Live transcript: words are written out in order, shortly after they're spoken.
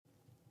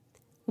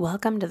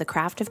Welcome to the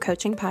Craft of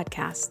Coaching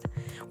podcast,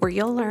 where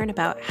you'll learn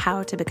about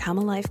how to become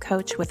a life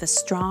coach with a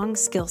strong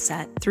skill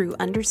set through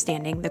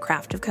understanding the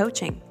craft of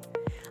coaching.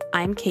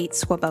 I'm Kate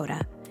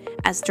Swoboda.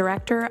 As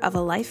director of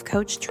a life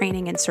coach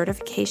training and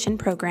certification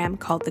program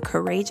called the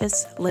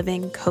Courageous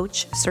Living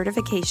Coach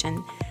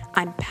Certification,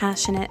 I'm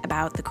passionate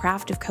about the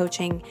craft of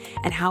coaching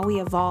and how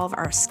we evolve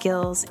our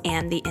skills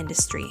and the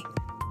industry.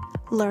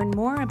 Learn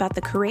more about the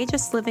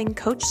Courageous Living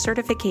Coach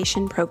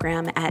Certification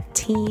Program at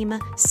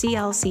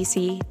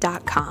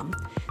teamclcc.com.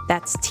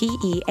 That's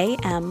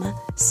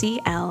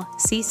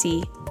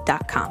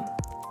teamclcc.com.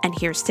 And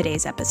here's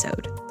today's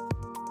episode.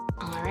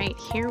 All right,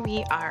 here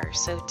we are.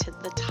 So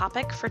the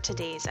topic for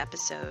today's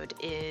episode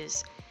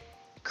is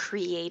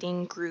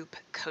creating group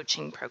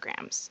coaching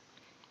programs.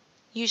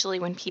 Usually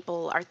when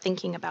people are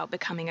thinking about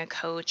becoming a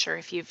coach, or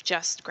if you've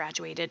just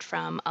graduated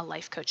from a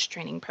life coach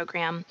training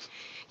program,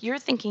 you're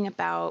thinking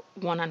about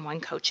one-on-one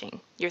coaching.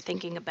 You're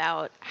thinking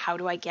about, how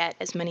do I get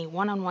as many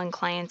one-on-one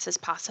clients as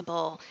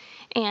possible?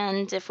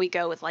 And if we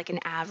go with like an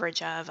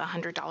average of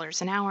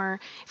 $100 an hour,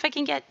 if I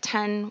can get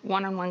 10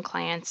 one-on-one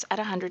clients at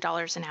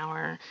 $100 an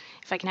hour,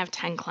 if I can have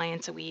 10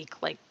 clients a week,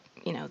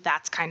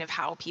 that's kind of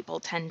how people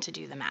tend to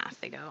do the math.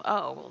 They go,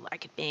 oh, well, I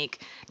could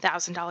make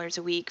 $1,000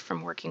 a week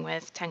from working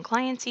with 10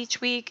 clients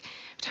each week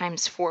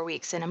times 4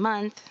 weeks in a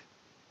month.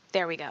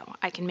 There we go.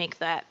 I can make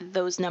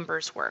those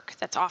numbers work.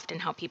 That's often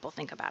how people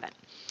think about it.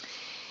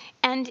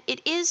 And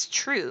it is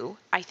true,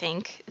 I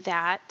think,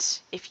 that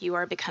if you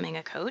are becoming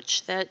a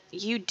coach, that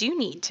you do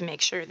need to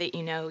make sure that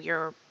you know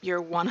your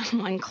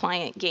one-on-one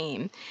client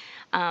game.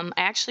 I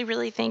actually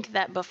really think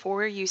that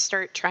before you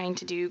start trying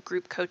to do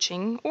group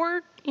coaching,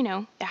 or,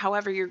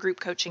 however your group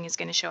coaching is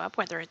going to show up,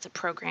 whether it's a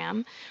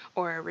program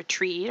or a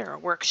retreat or a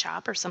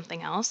workshop or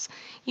something else,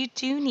 you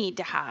do need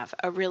to have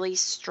a really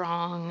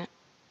strong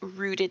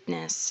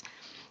rootedness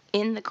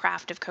in the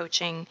craft of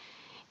coaching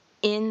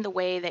in the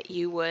way that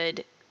you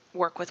would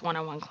work with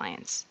one-on-one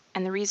clients.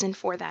 And the reason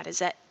for that is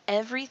that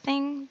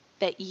everything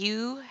that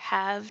you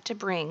have to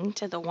bring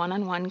to the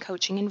one-on-one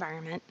coaching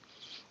environment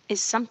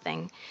is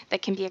something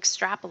that can be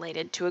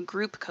extrapolated to a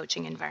group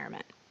coaching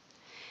environment.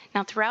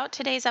 Now, throughout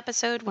today's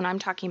episode, when I'm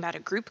talking about a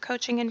group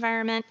coaching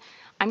environment,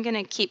 I'm going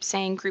to keep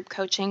saying group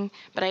coaching,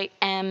 but I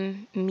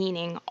am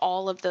meaning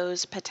all of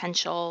those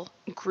potential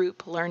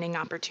group learning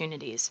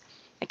opportunities.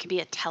 It could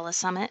be a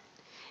telesummit.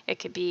 It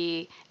could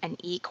be an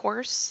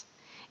e-course.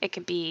 It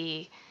could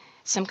be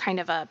some kind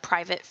of a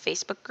private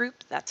Facebook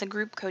group. That's a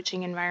group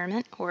coaching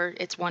environment, or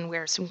it's one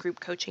where some group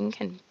coaching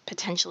can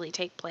potentially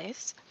take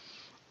place.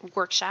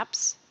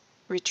 Workshops,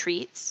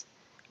 retreats,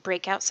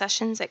 breakout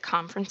sessions at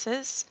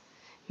conferences.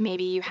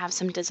 Maybe you have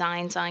some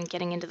designs on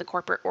getting into the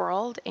corporate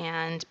world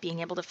and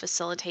being able to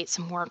facilitate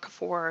some work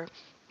for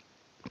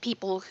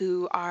people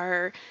who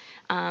are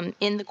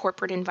in the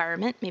corporate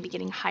environment, maybe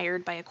getting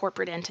hired by a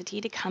corporate entity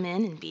to come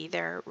in and be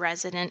their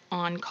resident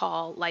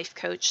on-call life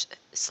coach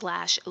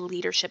 /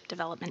 leadership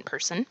development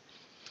person.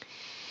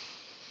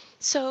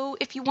 So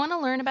if you want to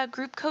learn about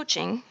group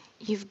coaching,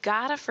 you've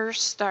got to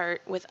first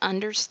start with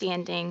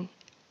understanding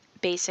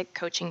basic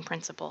coaching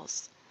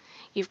principles.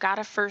 You've got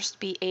to first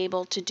be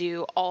able to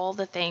do all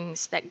the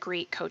things that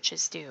great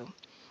coaches do,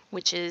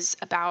 which is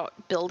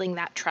about building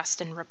that trust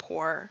and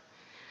rapport,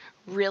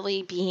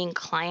 really being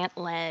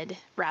client-led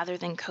rather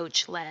than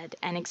coach-led,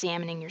 and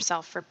examining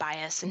yourself for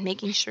bias and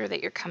making sure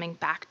that you're coming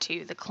back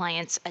to the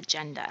client's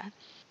agenda.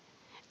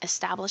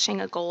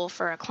 Establishing a goal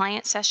for a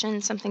client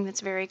session, something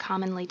that's very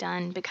commonly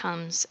done,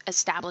 becomes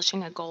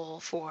establishing a goal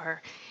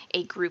for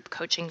a group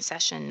coaching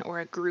session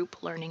or a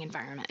group learning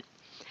environment.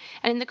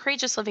 And in the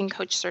Courageous Living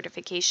Coach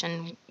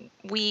Certification,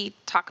 we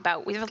have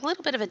a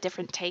little bit of a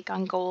different take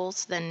on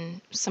goals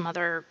than some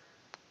other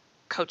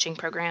coaching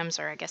programs,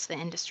 or I guess the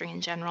industry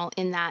in general,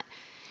 in that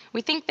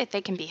we think that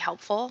they can be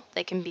helpful,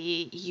 they can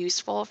be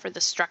useful for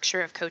the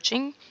structure of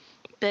coaching,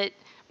 but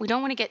we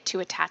don't want to get too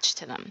attached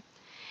to them.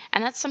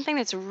 And that's something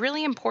that's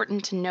really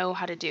important to know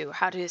how to do,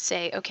 how to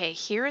say, okay,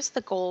 here's the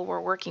goal we're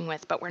working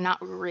with, but we're not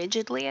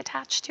rigidly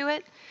attached to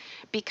it,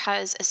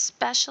 because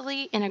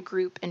especially in a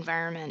group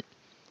environment,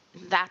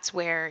 that's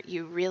where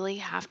you really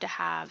have to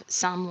have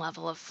some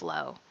level of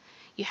flow.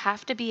 You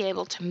have to be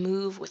able to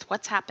move with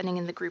what's happening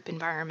in the group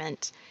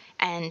environment.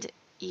 And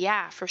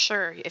yeah, for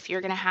sure, if you're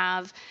going to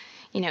have,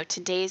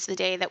 today's the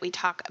day that we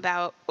talk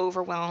about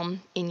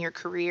overwhelm in your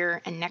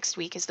career, and next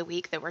week is the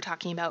week that we're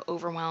talking about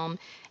overwhelm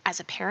as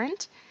a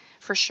parent,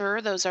 for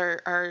sure, those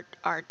are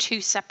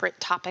two separate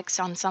topics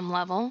on some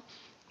level.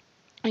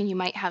 And you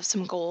might have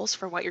some goals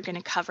for what you're going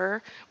to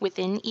cover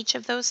within each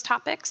of those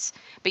topics,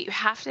 but you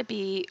have to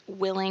be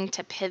willing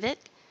to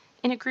pivot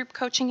in a group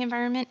coaching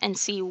environment and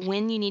see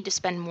when you need to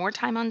spend more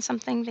time on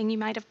something than you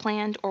might have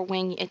planned, or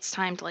when it's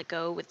time to let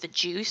go with the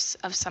juice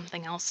of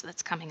something else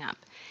that's coming up.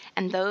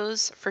 And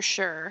those, for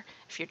sure,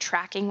 if you're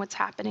tracking what's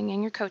happening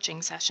in your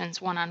coaching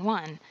sessions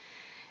one-on-one,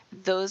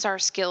 those are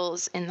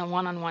skills in the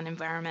one-on-one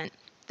environment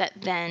that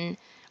then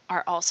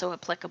are also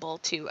applicable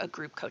to a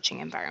group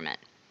coaching environment.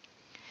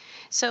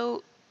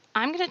 So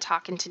I'm going to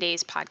talk in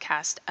today's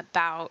podcast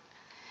about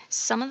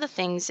some of the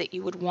things that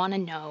you would want to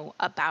know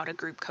about a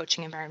group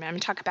coaching environment. I'm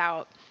going to talk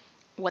about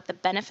what the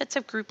benefits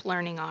of group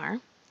learning are.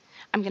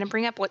 I'm going to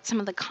bring up what some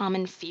of the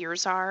common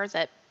fears are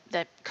that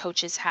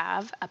coaches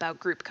have about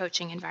group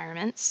coaching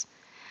environments.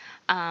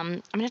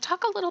 I'm going to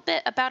talk a little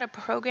bit about a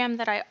program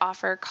that I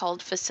offer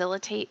called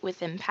Facilitate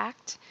with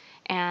Impact.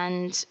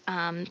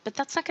 But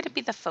that's not going to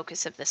be the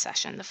focus of the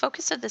session. The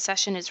focus of the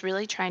session is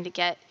really trying to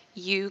get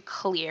you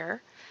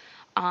clear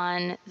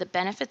on the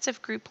benefits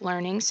of group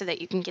learning so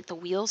that you can get the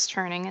wheels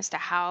turning as to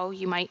how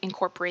you might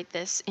incorporate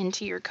this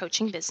into your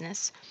coaching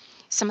business,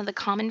 some of the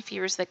common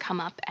fears that come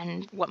up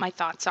and what my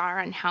thoughts are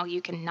and how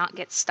you can not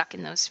get stuck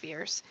in those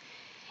fears.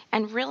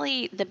 And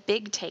really the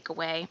big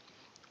takeaway,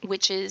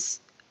 which is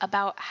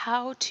about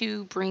how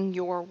to bring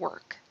your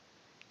work,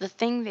 the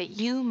thing that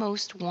you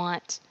most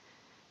want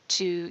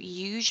to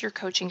use your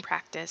coaching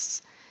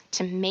practice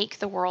to make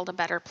the world a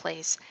better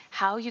place,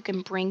 how you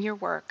can bring your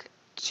work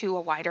to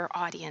a wider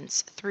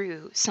audience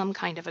through some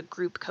kind of a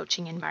group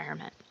coaching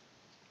environment.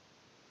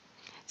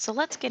 So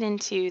let's get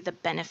into the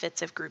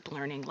benefits of group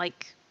learning.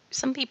 Like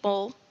some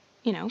people,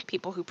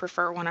 people who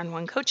prefer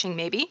one-on-one coaching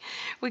maybe,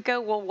 would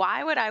go, well,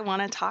 why would I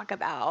want to talk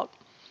about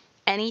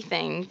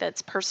anything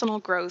that's personal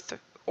growth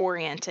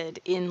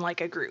oriented in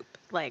like a group?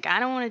 Like, I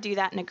don't want to do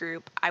that in a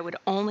group. I would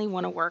only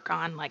want to work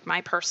on like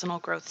my personal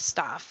growth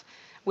stuff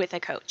with a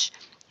coach.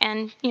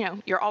 And,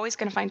 you're always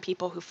going to find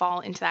people who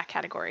fall into that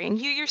category,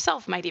 and you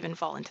yourself might even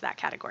fall into that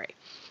category.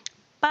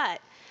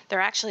 But there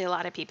are actually a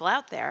lot of people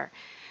out there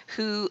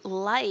who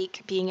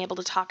like being able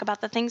to talk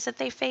about the things that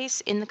they face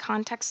in the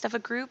context of a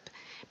group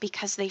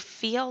because they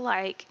feel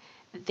like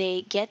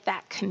they get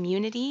that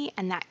community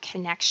and that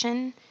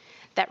connection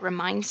that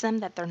reminds them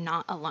that they're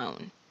not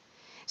alone.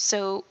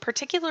 So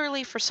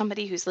particularly for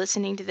somebody who's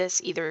listening to this,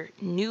 either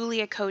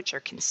newly a coach or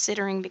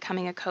considering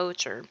becoming a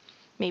coach, or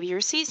maybe you're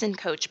a seasoned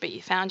coach, but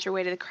you found your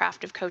way to the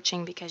craft of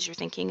coaching because you're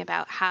thinking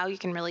about how you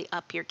can really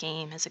up your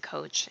game as a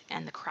coach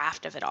and the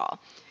craft of it all.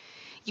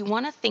 You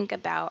want to think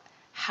about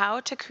how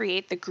to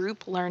create the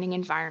group learning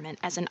environment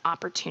as an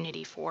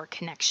opportunity for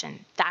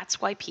connection.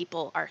 That's why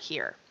people are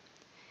here.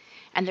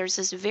 And there's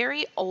this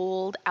very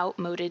old,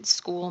 outmoded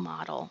school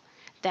model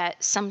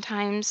that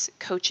sometimes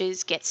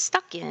coaches get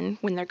stuck in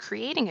when they're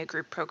creating a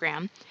group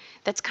program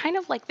that's kind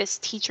of like this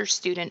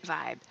teacher-student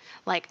vibe.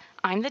 Like,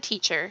 I'm the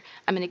teacher,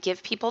 I'm going to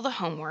give people the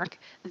homework,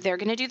 they're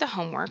going to do the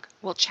homework,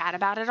 we'll chat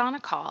about it on a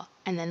call,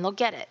 and then they'll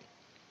get it.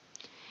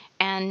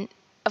 And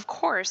of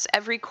course,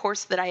 every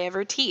course that I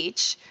ever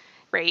teach,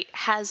 right,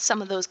 has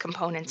some of those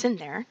components in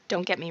there.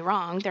 Don't get me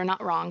wrong, they're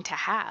not wrong to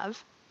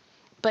have.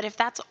 But if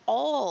that's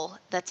all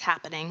that's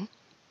happening,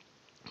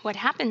 what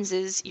happens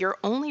is you're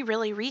only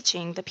really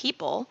reaching the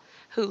people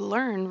who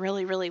learn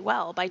really, really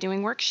well by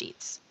doing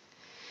worksheets.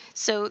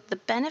 So the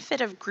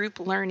benefit of group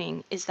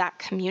learning is that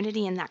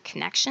community and that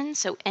connection.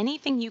 So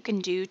anything you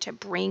can do to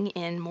bring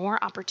in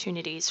more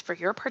opportunities for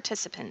your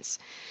participants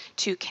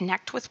to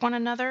connect with one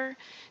another,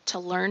 to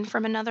learn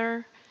from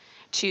another,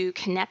 to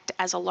connect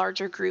as a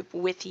larger group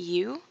with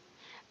you,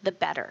 the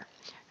better.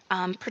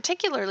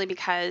 Particularly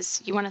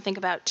because you want to think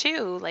about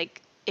too,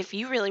 like, if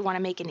you really want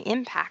to make an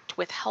impact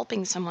with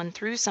helping someone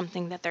through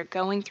something that they're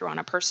going through on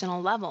a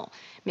personal level,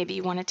 maybe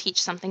you want to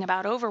teach something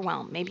about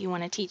overwhelm, maybe you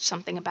want to teach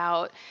something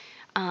about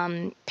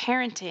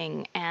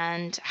parenting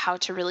and how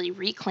to really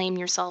reclaim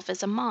yourself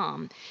as a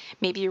mom,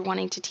 maybe you're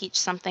wanting to teach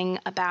something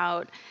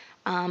about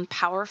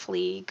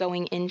powerfully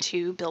going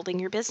into building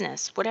your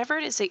business. Whatever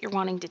it is that you're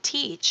wanting to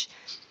teach,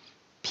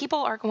 people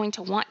are going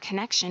to want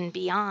connection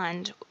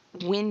beyond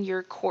when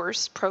your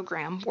course,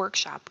 program,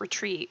 workshop,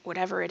 retreat,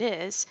 whatever it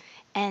is,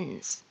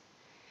 ends.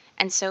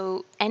 And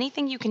so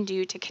anything you can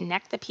do to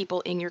connect the people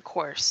in your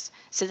course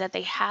so that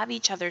they have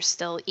each other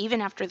still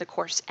even after the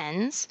course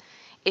ends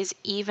is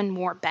even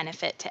more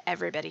benefit to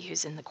everybody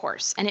who's in the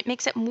course. And it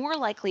makes it more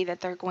likely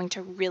that they're going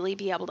to really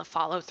be able to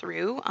follow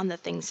through on the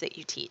things that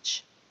you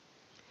teach.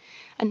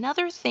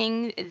 Another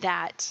thing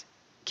that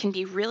can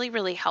be really,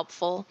 really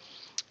helpful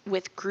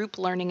with group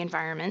learning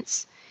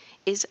environments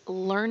is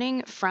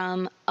learning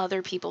from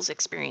other people's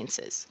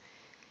experiences.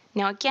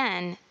 Now,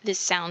 again, this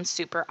sounds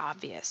super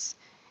obvious.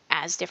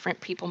 As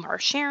different people are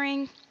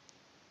sharing,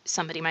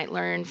 somebody might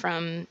learn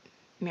from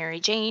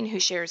Mary Jane, who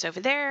shares over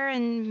there,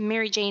 and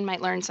Mary Jane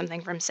might learn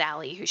something from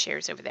Sally, who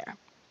shares over there.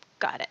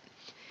 Got it.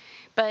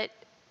 But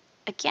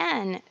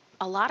again,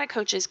 a lot of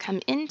coaches come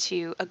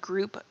into a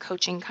group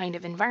coaching kind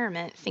of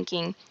environment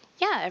thinking,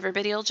 yeah,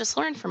 everybody will just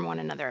learn from one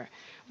another,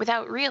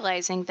 without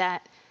realizing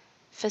that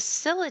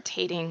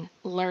facilitating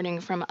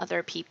learning from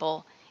other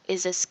people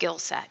is a skill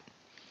set.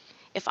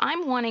 If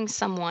I'm wanting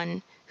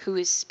someone who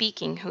is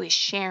speaking, who is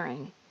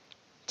sharing,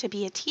 to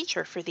be a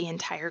teacher for the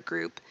entire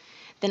group,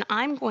 then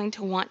I'm going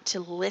to want to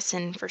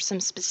listen for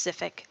some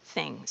specific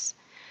things.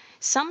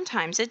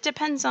 Sometimes it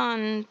depends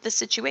on the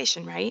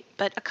situation, right?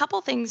 But a couple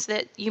things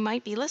that you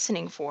might be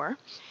listening for.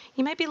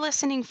 You might be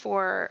listening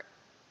for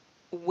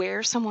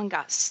where someone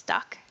got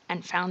stuck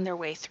and found their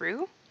way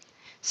through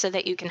so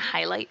that you can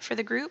highlight for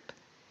the group.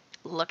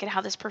 Look at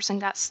how this person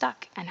got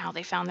stuck and how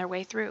they found their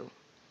way through.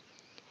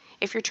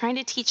 If you're trying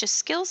to teach a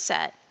skill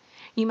set,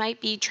 You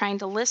might be trying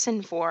to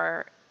listen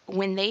for,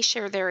 when they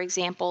share their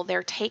example,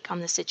 their take on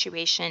the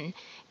situation,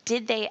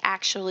 did they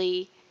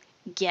actually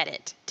get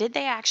it? Did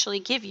they actually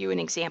give you an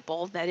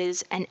example that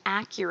is an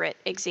accurate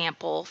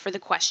example for the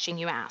question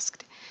you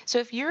asked? So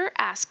if you're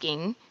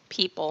asking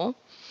people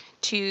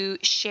to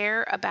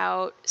share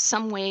about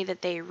some way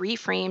that they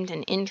reframed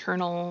an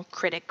internal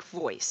critic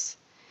voice,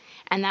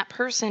 and that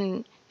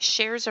person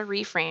shares a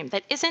reframe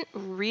that isn't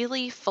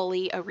really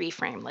fully a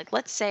reframe. Like,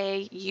 let's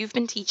say you've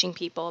been teaching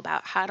people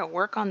about how to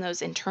work on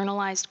those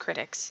internalized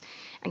critics,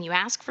 and you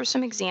ask for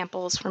some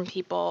examples from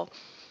people,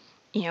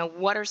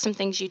 what are some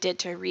things you did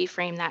to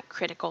reframe that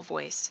critical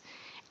voice?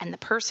 And the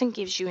person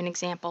gives you an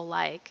example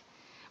like,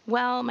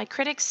 well, my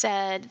critic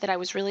said that I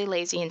was really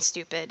lazy and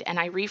stupid, and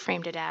I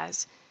reframed it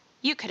as,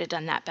 you could have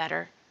done that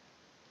better.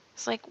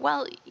 It's like,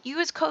 well, you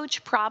as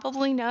coach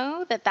probably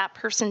know that that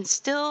person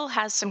still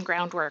has some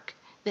groundwork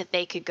that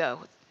they could go.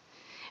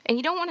 And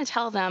you don't want to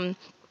tell them,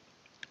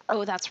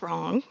 oh, that's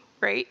wrong,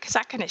 right? Because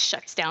that kind of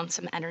shuts down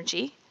some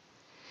energy.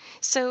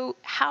 So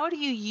how do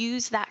you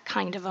use that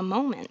kind of a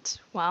moment?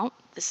 Well,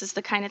 this is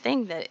the kind of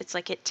thing that it's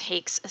like it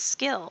takes a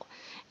skill.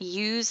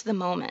 Use the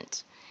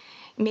moment.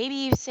 Maybe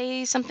you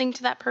say something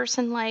to that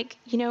person like,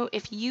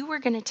 if you were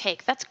going to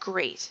take, that's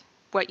great,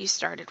 what you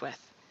started with.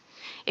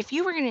 If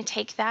you were going to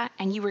take that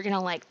and you were going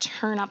to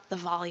turn up the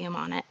volume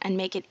on it and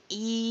make it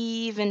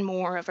even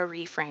more of a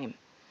reframe,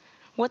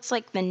 what's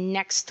the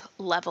next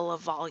level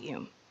of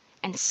volume?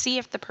 And see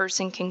if the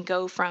person can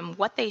go from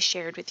what they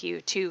shared with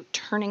you to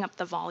turning up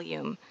the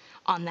volume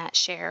on that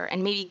share,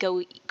 and maybe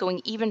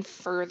going even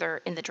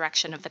further in the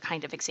direction of the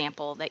kind of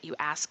example that you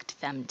asked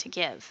them to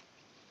give.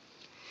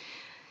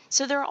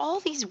 So there are all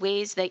these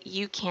ways that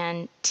you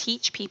can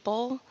teach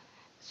people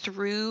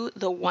through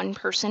the one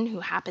person who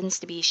happens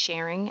to be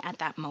sharing at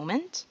that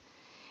moment.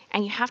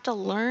 And you have to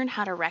learn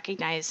how to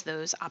recognize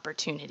those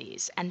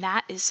opportunities. And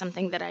that is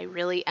something that I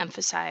really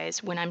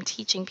emphasize when I'm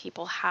teaching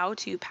people how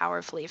to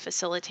powerfully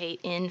facilitate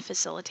in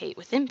Facilitate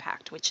with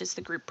Impact, which is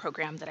the group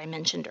program that I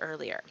mentioned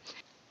earlier.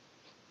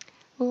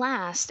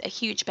 Last, a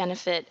huge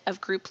benefit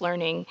of group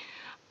learning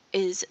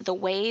is the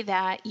way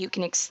that you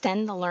can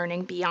extend the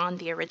learning beyond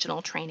the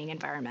original training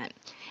environment.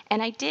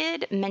 And I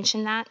did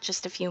mention that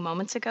just a few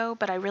moments ago,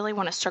 but I really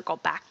want to circle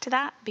back to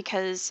that,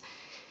 because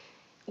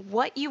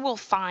what you will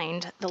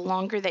find the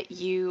longer that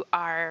you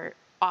are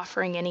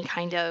offering any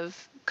kind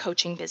of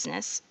coaching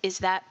business is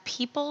that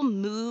people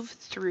move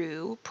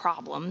through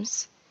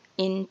problems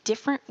in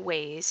different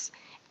ways.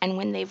 And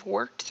when they've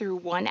worked through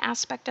one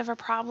aspect of a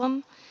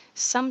problem,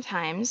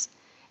 sometimes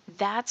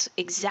that's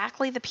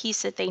exactly the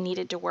piece that they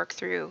needed to work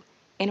through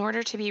in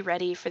order to be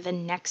ready for the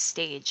next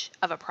stage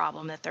of a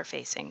problem that they're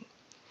facing.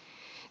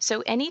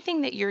 So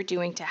anything that you're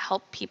doing to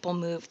help people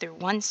move through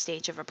one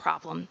stage of a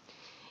problem,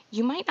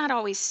 you might not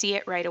always see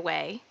it right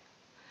away,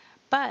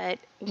 but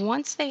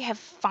once they have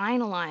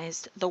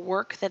finalized the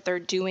work that they're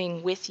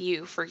doing with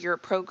you for your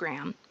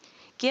program,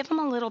 give them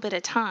a little bit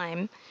of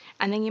time,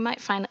 and then you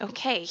might find,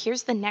 okay,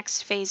 here's the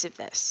next phase of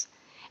this.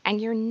 And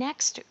your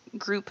next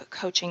group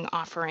coaching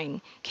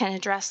offering can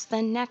address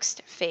the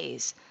next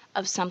phase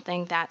of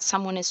something that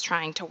someone is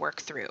trying to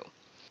work through.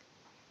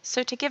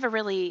 So to give a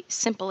really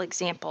simple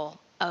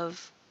example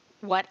of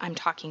what I'm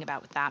talking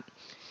about with that,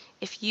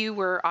 if you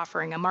were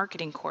offering a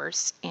marketing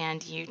course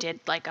and you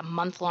did a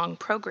month-long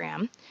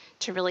program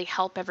to really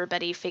help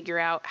everybody figure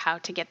out how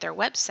to get their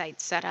website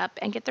set up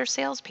and get their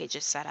sales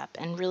pages set up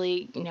and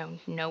really,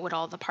 know what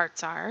all the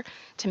parts are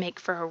to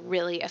make for a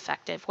really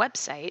effective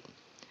website,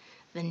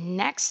 the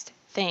next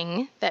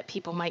thing that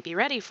people might be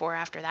ready for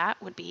after that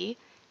would be,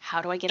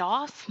 how do I get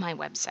off my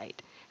website?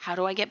 How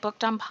do I get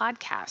booked on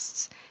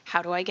podcasts?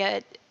 How do I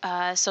get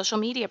a social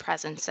media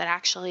presence that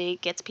actually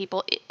gets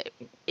people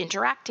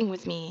interacting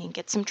with me and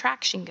get some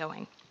traction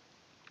going?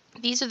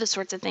 These are the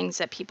sorts of things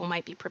that people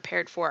might be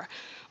prepared for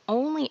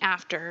only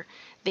after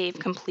they've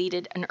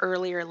completed an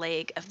earlier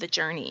leg of the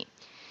journey.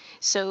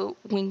 So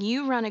when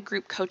you run a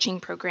group coaching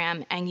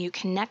program and you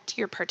connect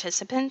your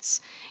participants,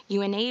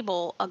 you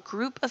enable a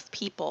group of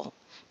people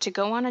to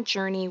go on a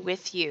journey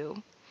with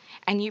you,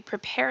 and you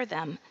prepare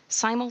them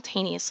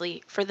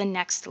simultaneously for the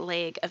next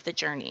leg of the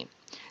journey.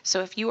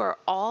 So if you are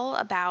all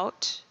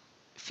about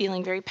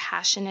feeling very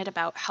passionate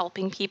about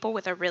helping people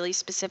with a really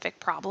specific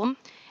problem,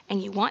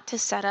 and you want to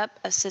set up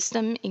a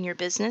system in your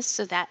business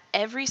so that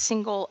every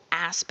single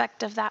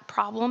aspect of that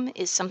problem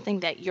is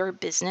something that your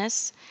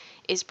business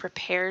is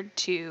prepared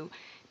to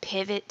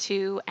pivot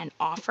to and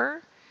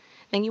offer,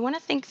 then you want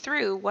to think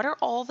through, what are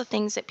all the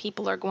things that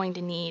people are going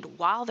to need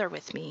while they're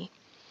with me?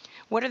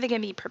 What are they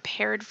going to be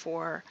prepared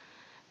for?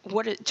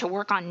 What to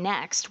work on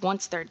next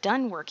once they're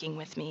done working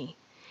with me?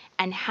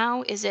 And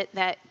how is it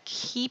that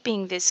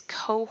keeping this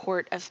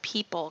cohort of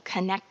people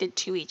connected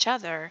to each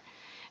other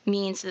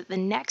means that the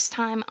next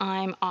time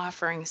I'm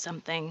offering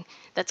something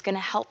that's going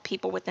to help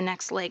people with the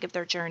next leg of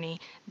their journey,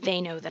 they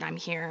know that I'm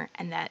here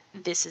and that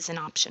this is an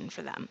option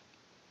for them.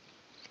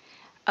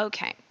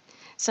 Okay,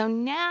 so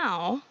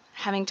now,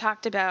 having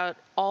talked about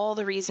all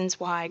the reasons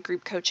why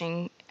group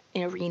coaching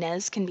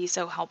arenas can be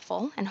so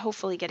helpful, and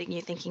hopefully getting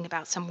you thinking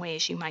about some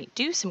ways you might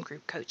do some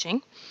group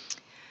coaching,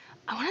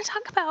 I want to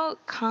talk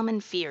about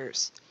common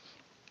fears.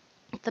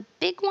 The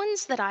big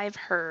ones that I've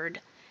heard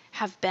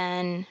have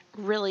been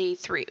really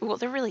three. Well,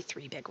 they're really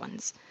three big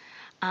ones.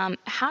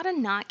 How to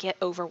not get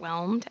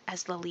overwhelmed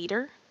as the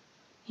leader,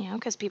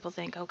 because people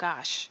think, oh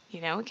gosh,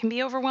 it can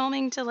be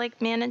overwhelming to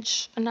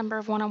manage a number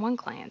of one-on-one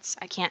clients.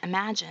 I can't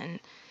imagine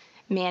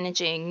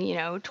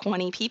managing,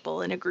 20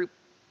 people in a group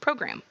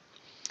program.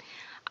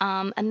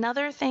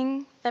 Another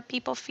thing that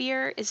people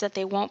fear is that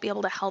they won't be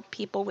able to help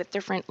people with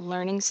different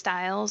learning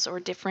styles or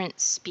different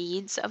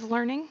speeds of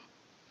learning.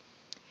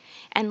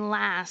 And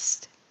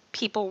last,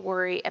 people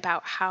worry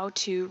about how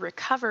to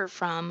recover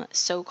from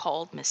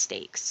so-called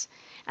mistakes.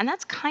 And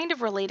that's kind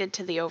of related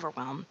to the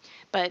overwhelm.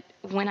 But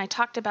when I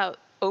talked about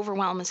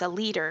overwhelm as a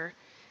leader,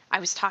 I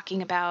was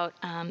talking about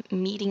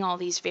meeting all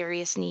these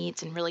various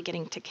needs and really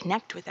getting to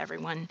connect with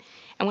everyone.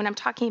 And when I'm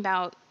talking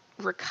about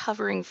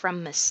recovering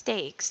from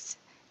mistakes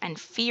and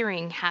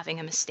fearing having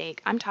a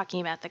mistake, I'm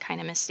talking about the kind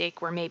of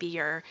mistake where maybe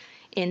you're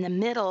in the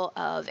middle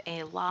of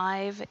a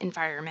live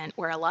environment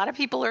where a lot of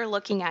people are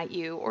looking at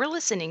you or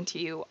listening to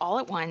you all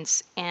at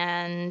once,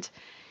 and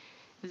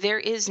there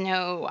is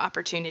no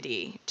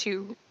opportunity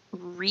to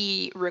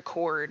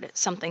re-record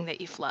something that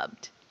you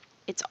flubbed.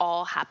 It's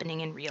all happening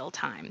in real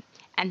time,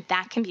 and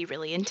that can be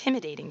really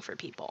intimidating for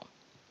people.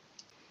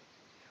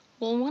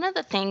 Well, one of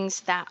the things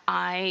that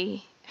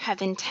I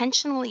have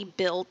intentionally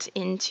built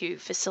into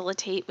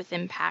Facilitate with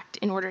Impact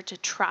in order to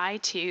try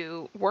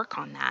to work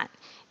on that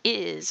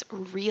is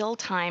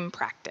real-time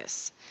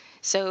practice.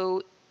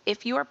 So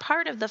if you are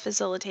part of the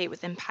Facilitate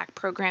with Impact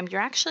program,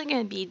 you're actually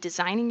going to be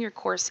designing your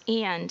course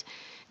and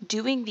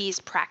doing these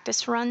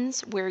practice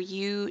runs where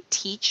you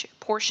teach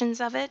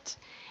portions of it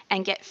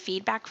and get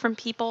feedback from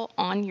people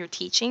on your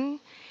teaching,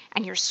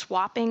 and you're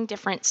swapping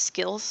different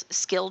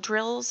skill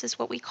drills is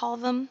what we call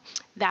them,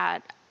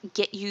 that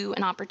get you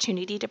an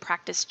opportunity to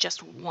practice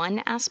just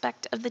one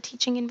aspect of the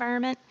teaching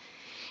environment.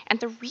 And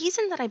the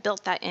reason that I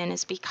built that in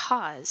is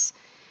because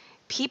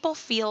people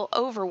feel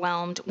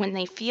overwhelmed when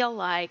they feel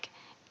like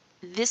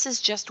this is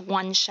just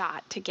one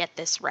shot to get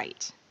this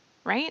right?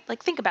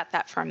 Think about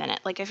that for a minute.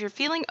 If you're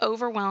feeling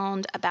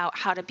overwhelmed about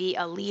how to be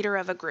a leader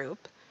of a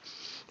group,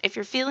 if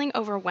you're feeling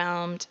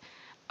overwhelmed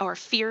or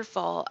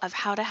fearful of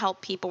how to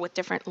help people with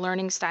different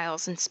learning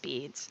styles and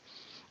speeds,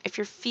 if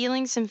you're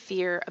feeling some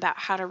fear about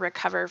how to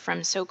recover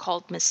from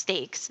so-called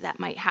mistakes that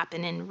might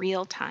happen in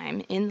real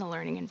time in the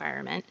learning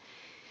environment,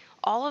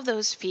 all of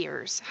those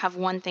fears have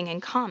one thing in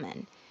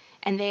common.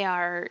 And they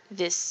are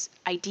this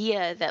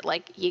idea that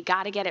you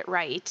got to get it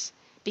right,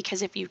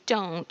 because if you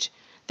don't,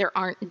 there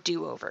aren't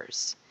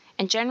do-overs.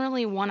 And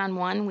generally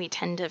one-on-one, we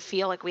tend to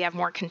feel like we have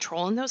more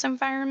control in those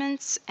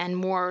environments, and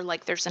more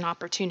like there's an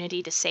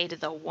opportunity to say to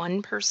the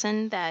one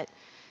person that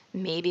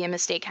maybe a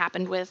mistake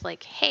happened with,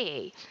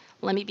 hey,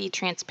 let me be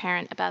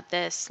transparent about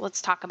this.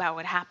 Let's talk about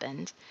what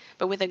happened.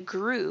 But with a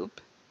group,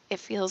 it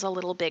feels a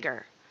little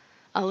bigger,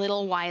 a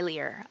little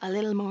wilier, a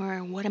little more,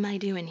 what am I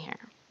doing here?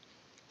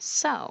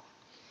 So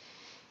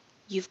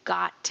you've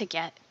got to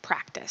get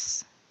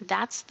practice.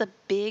 That's the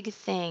big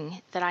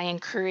thing that I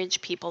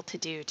encourage people to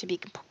do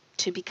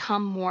to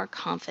become more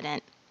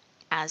confident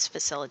as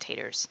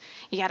facilitators.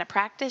 You got to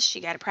practice,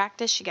 you got to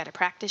practice, you got to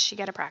practice, you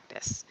got to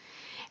practice.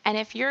 And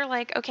if you're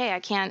okay, I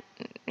can't,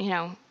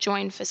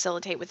 join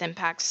Facilitate with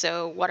Impact,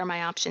 so what are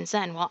my options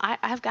then? Well,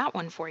 I've got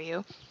one for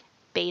you.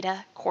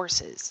 Beta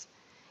courses.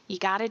 You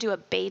got to do a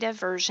beta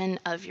version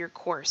of your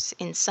course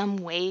in some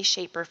way,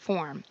 shape, or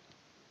form,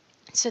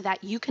 so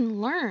that you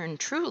can learn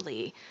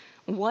truly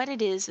what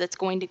it is that's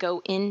going to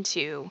go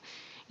into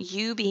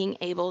you being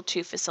able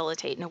to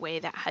facilitate in a way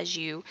that has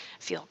you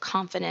feel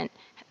confident,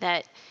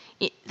 that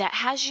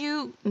has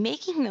you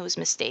making those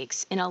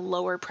mistakes in a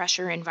lower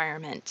pressure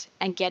environment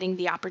and getting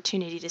the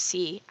opportunity to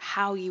see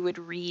how you would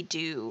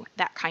redo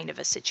that kind of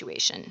a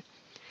situation.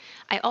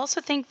 I also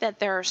think that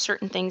there are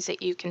certain things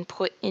that you can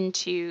put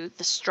into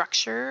the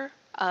structure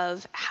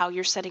of how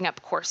you're setting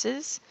up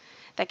courses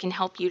that can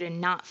help you to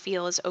not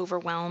feel as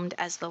overwhelmed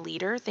as the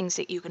leader, things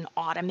that you can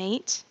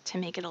automate to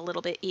make it a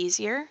little bit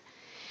easier.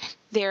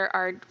 There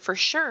are, for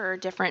sure,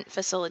 different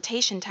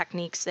facilitation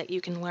techniques that you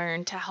can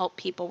learn to help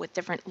people with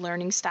different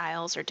learning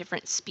styles or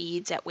different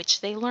speeds at which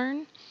they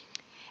learn.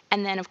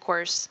 And then, of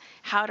course,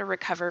 how to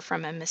recover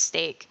from a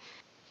mistake.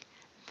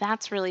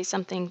 That's really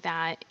something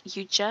that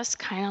you just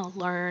kind of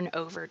learn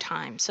over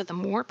time. So the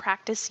more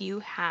practice you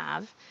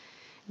have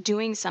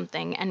doing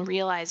something and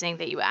realizing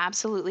that you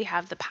absolutely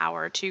have the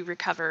power to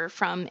recover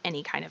from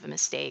any kind of a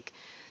mistake,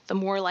 the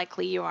more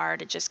likely you are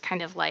to just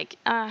kind of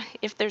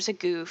if there's a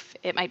goof,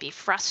 it might be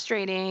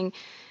frustrating,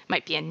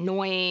 might be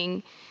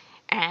annoying,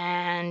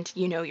 and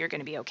you're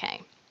going to be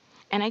okay.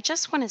 And I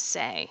just want to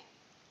say,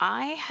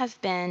 I have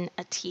been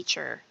a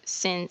teacher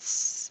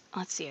since,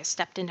 I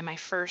stepped into my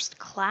first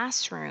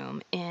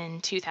classroom in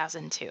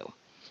 2002.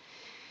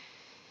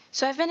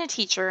 So I've been a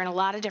teacher in a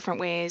lot of different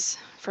ways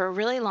for a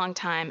really long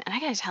time, and I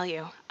got to tell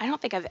you, I don't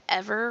think I've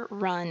ever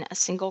run a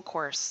single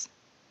course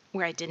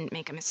where I didn't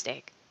make a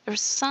mistake.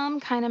 There's some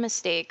kind of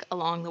mistake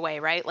along the way,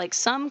 right? Like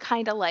some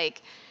kind of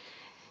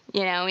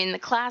in the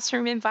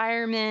classroom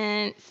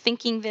environment,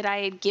 thinking that I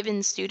had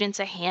given students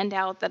a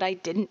handout that I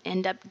didn't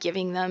end up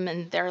giving them.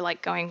 And they're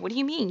like going, what do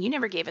you mean? You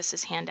never gave us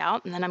this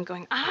handout. And then I'm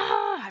going,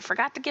 I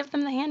forgot to give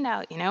them the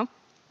handout,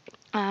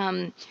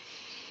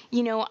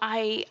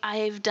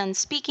 I've done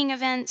speaking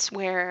events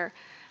where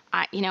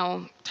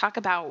talk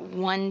about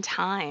one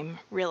time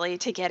really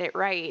to get it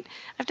right.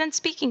 I've done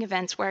speaking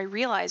events where I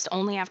realized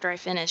only after I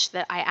finished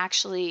that I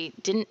actually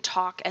didn't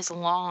talk as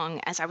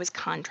long as I was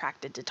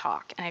contracted to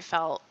talk. And I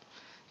felt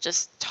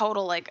just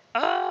total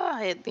how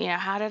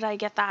did I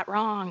get that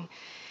wrong?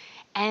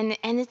 And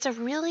it's a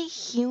really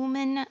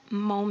human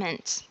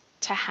moment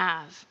to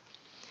have.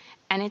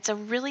 And it's a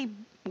really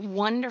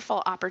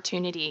wonderful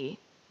opportunity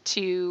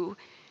to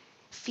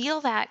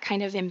feel that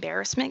kind of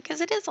embarrassment,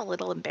 because it is a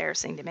little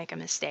embarrassing to make a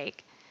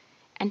mistake,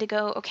 and to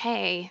go,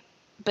 okay,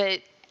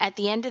 but at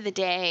the end of the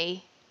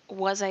day,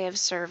 was I of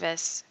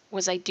service?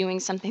 Was I doing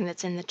something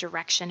that's in the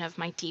direction of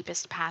my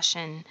deepest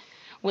passion?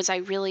 Was I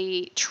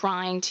really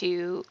trying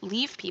to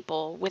leave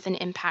people with an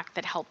impact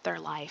that helped their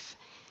life?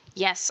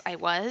 Yes, I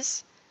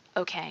was.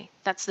 Okay,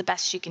 that's the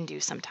best you can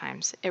do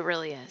sometimes. It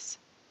really is.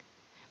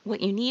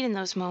 What you need in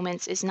those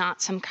moments is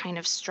not some kind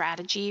of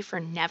strategy for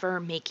never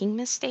making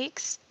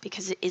mistakes,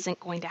 because it isn't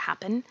going to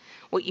happen.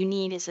 What you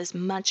need is as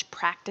much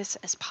practice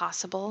as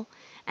possible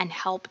and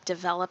help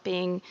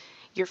developing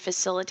your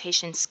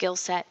facilitation skill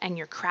set and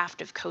your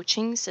craft of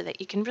coaching so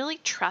that you can really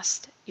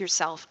trust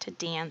yourself to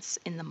dance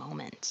in the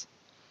moment.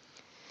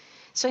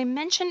 So I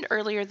mentioned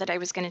earlier that I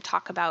was going to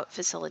talk about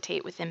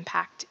Facilitate with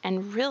Impact,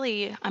 and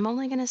really, I'm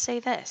only going to say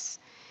this.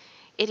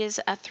 It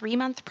is a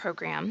 3-month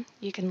program.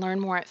 You can learn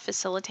more at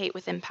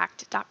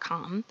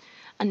facilitatewithimpact.com.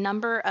 A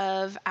number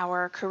of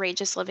our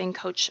Courageous Living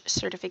Coach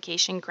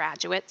certification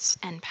graduates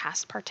and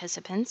past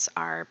participants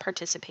are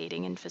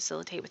participating in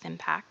Facilitate with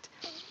Impact.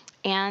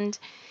 And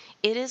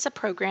it is a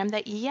program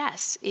that,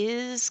 yes,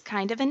 is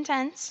kind of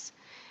intense,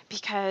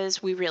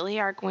 because we really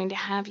are going to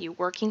have you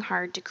working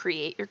hard to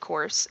create your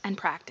course and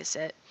practice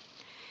it.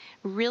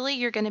 Really,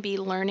 you're going to be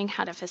learning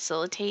how to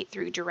facilitate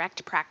through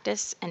direct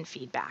practice and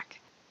feedback.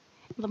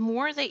 The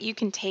more that you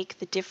can take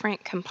the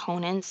different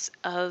components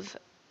of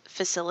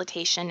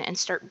facilitation and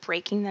start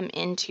breaking them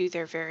into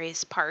their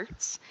various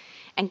parts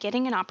and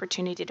getting an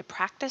opportunity to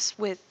practice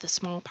with the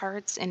small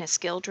parts in a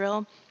skill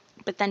drill,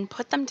 but then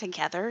put them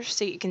together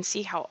so you can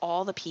see how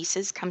all the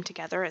pieces come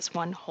together as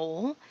one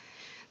whole,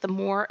 the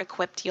more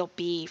equipped you'll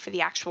be for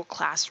the actual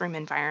classroom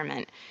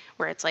environment,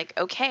 where it's like,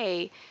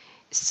 okay,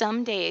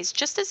 some days,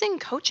 just as in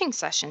coaching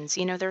sessions,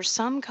 there's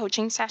some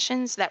coaching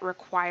sessions that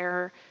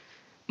require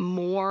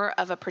more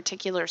of a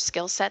particular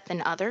skill set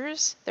than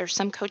others. There's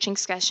some coaching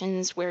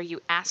sessions where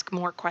you ask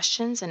more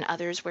questions and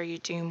others where you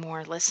do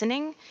more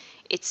listening.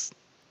 It's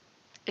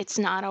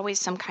not always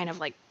some kind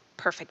of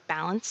perfect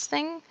balance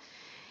thing.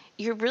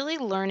 You're really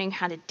learning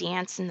how to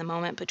dance in the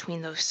moment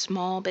between those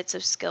small bits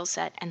of skill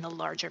set and the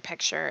larger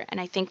picture.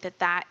 And I think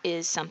that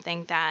is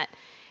something that,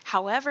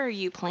 however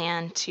you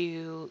plan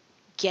to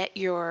get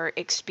your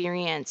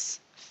experience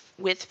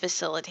with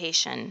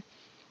facilitation,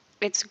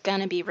 it's going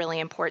to be really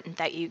important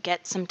that you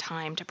get some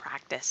time to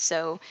practice.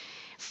 So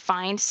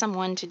find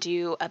someone to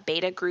do a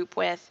beta group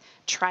with.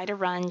 Try to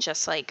run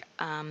just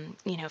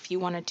if you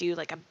want to do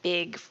a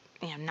big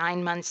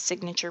 9-month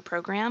signature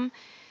program,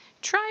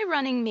 try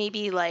running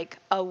maybe a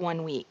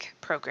 1-week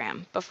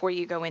program before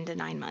you go into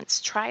 9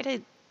 months. Try to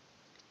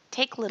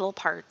take little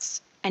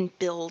parts and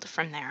build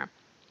from there.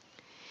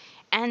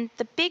 And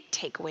the big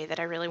takeaway that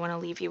I really want to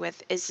leave you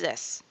with is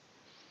this.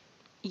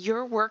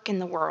 Your work in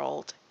the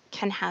world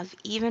can have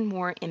even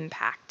more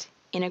impact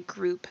in a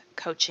group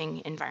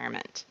coaching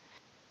environment.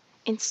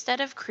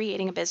 Instead of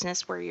creating a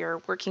business where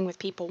you're working with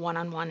people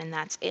one-on-one and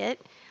that's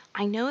it,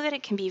 I know that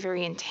it can be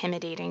very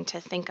intimidating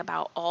to think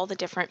about all the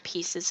different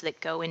pieces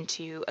that go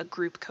into a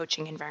group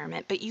coaching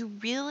environment, but you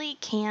really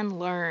can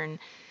learn,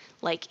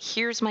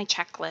 here's my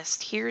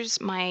checklist, here's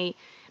my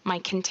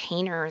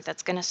container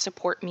that's going to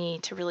support me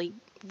to really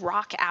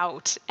rock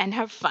out and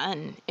have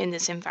fun in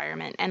this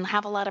environment and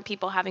have a lot of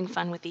people having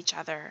fun with each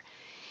other.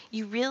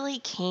 You really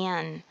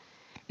can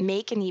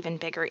make an even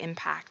bigger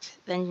impact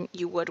than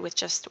you would with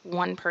just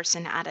one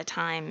person at a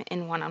time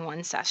in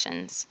one-on-one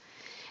sessions.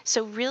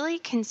 So really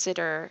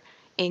consider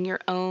in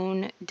your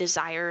own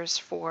desires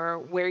for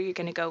where you're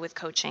going to go with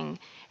coaching,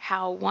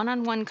 how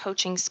one-on-one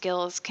coaching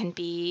skills can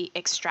be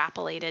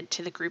extrapolated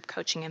to the group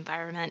coaching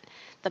environment,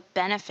 the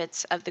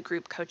benefits of the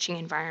group coaching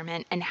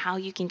environment, and how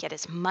you can get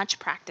as much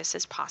practice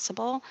as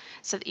possible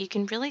so that you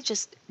can really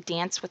just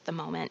dance with the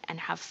moment and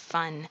have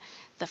fun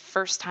the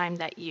first time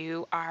that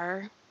you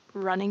are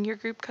running your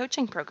group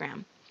coaching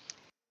program.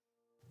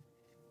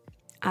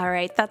 All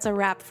right, that's a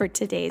wrap for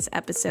today's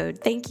episode.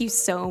 Thank you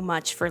so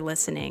much for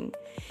listening.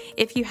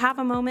 If you have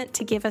a moment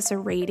to give us a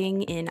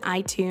rating in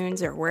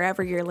iTunes or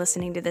wherever you're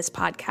listening to this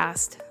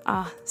podcast,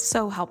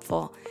 so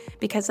helpful,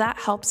 because that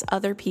helps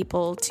other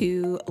people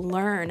to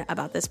learn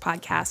about this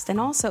podcast and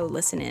also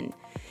listen in.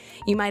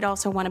 You might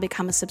also want to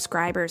become a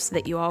subscriber so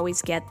that you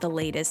always get the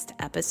latest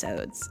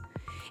episodes.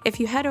 If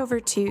you head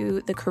over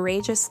to the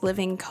Courageous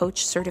Living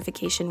Coach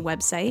Certification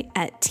website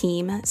at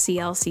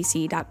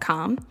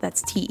teamclcc.com,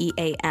 that's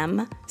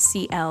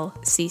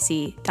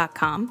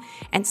TEAMCLCC.com,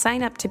 and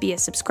sign up to be a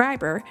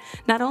subscriber,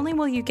 not only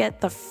will you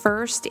get the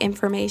first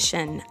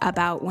information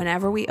about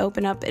whenever we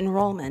open up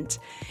enrollment,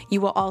 you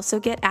will also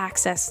get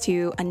access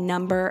to a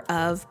number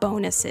of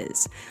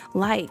bonuses,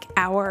 like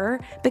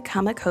our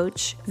Become a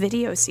Coach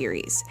video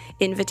series,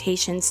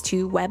 invitations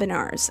to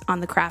webinars on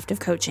the craft of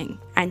coaching,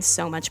 and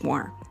so much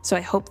more. So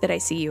I hope that I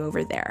see you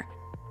over there.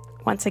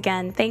 Once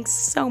again, thanks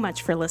so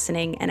much for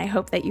listening, and I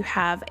hope that you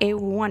have a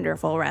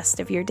wonderful rest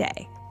of your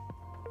day.